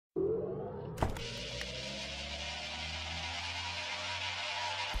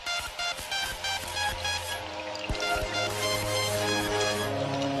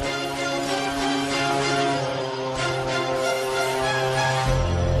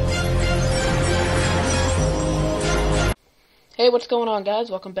Hey, what's going on, guys?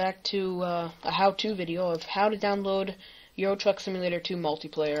 Welcome back to a how-to video of how to download Euro Truck Simulator 2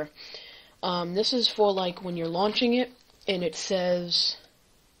 multiplayer. This is for like when you're launching it and it says,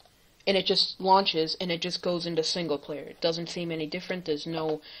 and it just launches and it just goes into single player. It doesn't seem any different. There's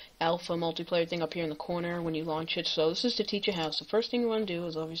no alpha multiplayer thing up here in the corner when you launch it. So this is to teach you how. So first thing you want to do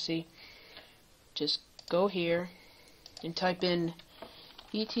is obviously just go here and type in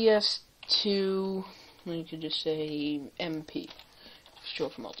ETS2. You could just say MP,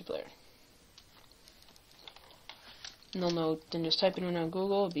 short for multiplayer. No, then just type it in on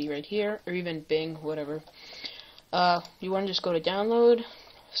Google, it'll be right here, or even Bing, whatever. You want to just go to download,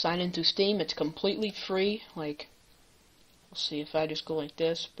 sign into Steam, it's completely free, like, let's see, if I just go like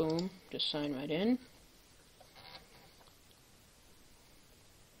this, boom, just sign right in.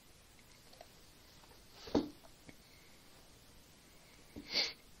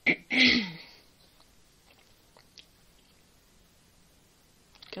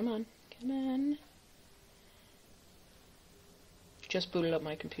 Come on. Just booted up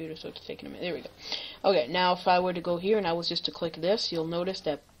my computer, so it's taking a minute. There we go. Okay, now if I were to go here and I was just to click this, you'll notice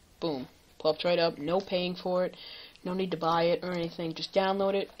that, boom, pops right up. No paying for it. No need to buy it or anything. Just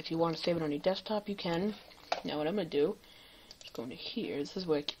download it. If you want to save it on your desktop, you can. Now what I'm going to do is go into here. This is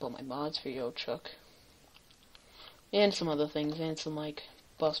where I keep all my mods for Euro Truck. And some other things, and some like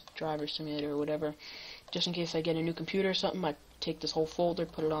bus driver simulator or whatever. Just in case I get a new computer or something, I take this whole folder,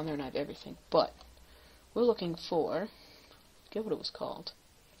 put it on there, and I have everything. But we're looking for, I forget what it was called.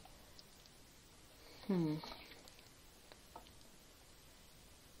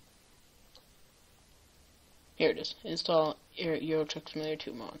 Here it is. Install Euro Truck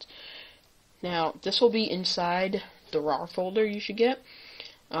Simulator 2 mods. Now, this will be inside the RAR folder you should get.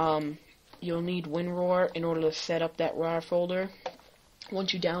 You'll need WinRAR in order to set up that RAR folder.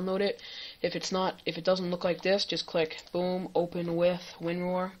 Once you download it, if it doesn't look like this, just click boom, open with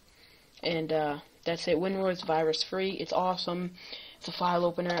WinRAR, and that's it. WinRAR is virus free. It's awesome. It's a file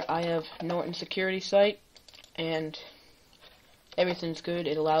opener. I have Norton Security Site, and everything's good.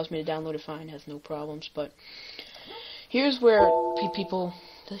 It allows me to download it fine. Has no problems. But here's where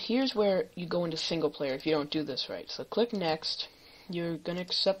here's where you go into single player if you don't do this right. So click next. You're gonna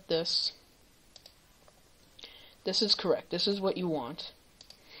accept this. This is correct. This is what you want.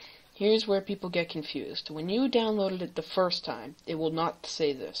 Here's where people get confused. When you downloaded it the first time, it will not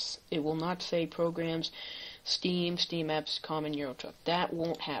say this. It will not say programs, Steam Apps, Common Euro Truck. That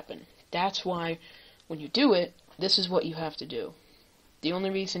won't happen. That's why when you do it, this is what you have to do. The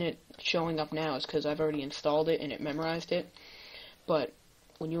only reason it's showing up now is because I've already installed it and it memorized it. But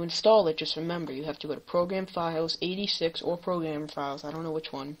when you install it, just remember you have to go to Program Files 86 or Program Files. I don't know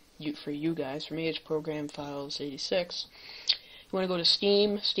which one for you guys. For me, it's Program Files 86. You want to go to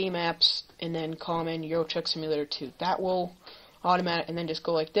Steam Apps, and then Common Euro Truck Simulator 2. That will automatic, and then just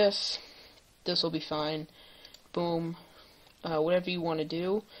go like this. This will be fine. Boom. Whatever you want to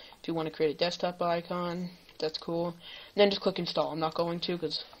do. If you want to create a desktop icon, that's cool. And then just click install. I'm not going to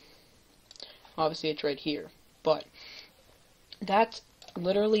because obviously it's right here. But that's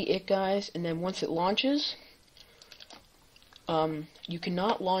literally it, guys. And then once it launches, you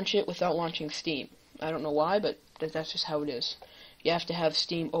cannot launch it without launching Steam. I don't know why, but that's just how it is. You have to have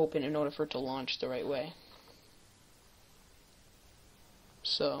Steam open in order for it to launch the right way.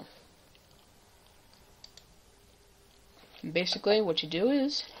 So, basically what you do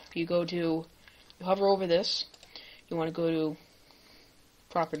is, you hover over this, you want to go to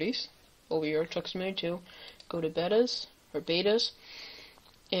Properties, over your Truck Simulator 2, go to Betas,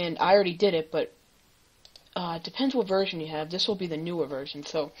 and I already did it, but it depends what version you have. This will be the newer version,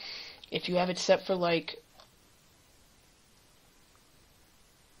 so if you have it set for like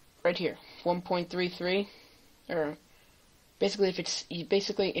right here, 1.33, or basically if it's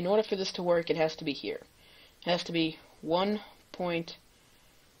in order for this to work, it has to be here. It has to be 1.21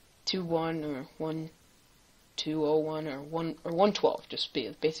 or 1.201 or 112.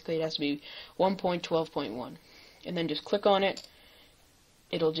 Basically it has to be 1.12.1, and then just click on it.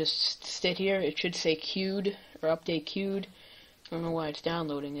 It'll just sit here. It should say queued or update queued. I don't know why it's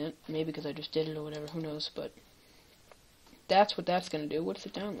downloading it. Maybe because I just did it or whatever. Who knows? But that's what that's going to do. What's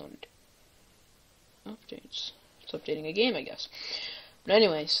it downloaded? Updates. It's updating a game, I guess. But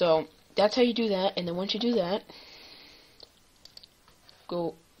anyway, so that's how you do that. And then once you do that,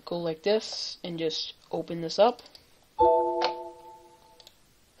 go like this and just open this up.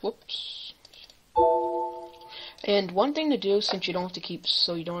 Whoops. And one thing to do, since you don't have to keep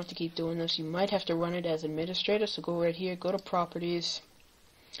doing this, you might have to run it as administrator. So go right here, go to Properties.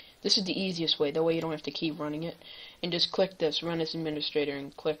 This is the easiest way. That way you don't have to keep running it. And just click this, Run as Administrator,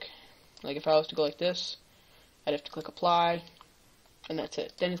 and click. Like if I was to go like this, I'd have to click Apply, and that's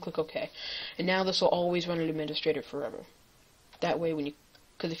it. Then you click OK. And now this will always run an administrator forever. That way,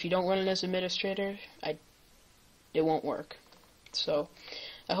 because if you don't run it as administrator, it won't work. So,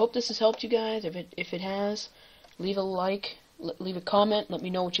 I hope this has helped you guys. If it has, leave a like, leave a comment. Let me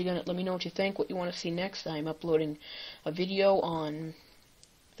know what you think, what you want to see next. I'm uploading a video on,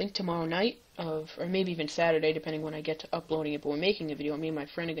 I think tomorrow night, or maybe even Saturday, depending when I get to uploading it. But we're making a video. Me and my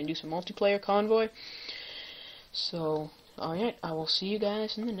friend are gonna do some multiplayer Convoy. So, alright, I will see you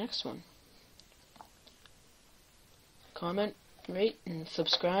guys in the next one. Comment, rate, and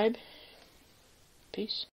subscribe. Peace.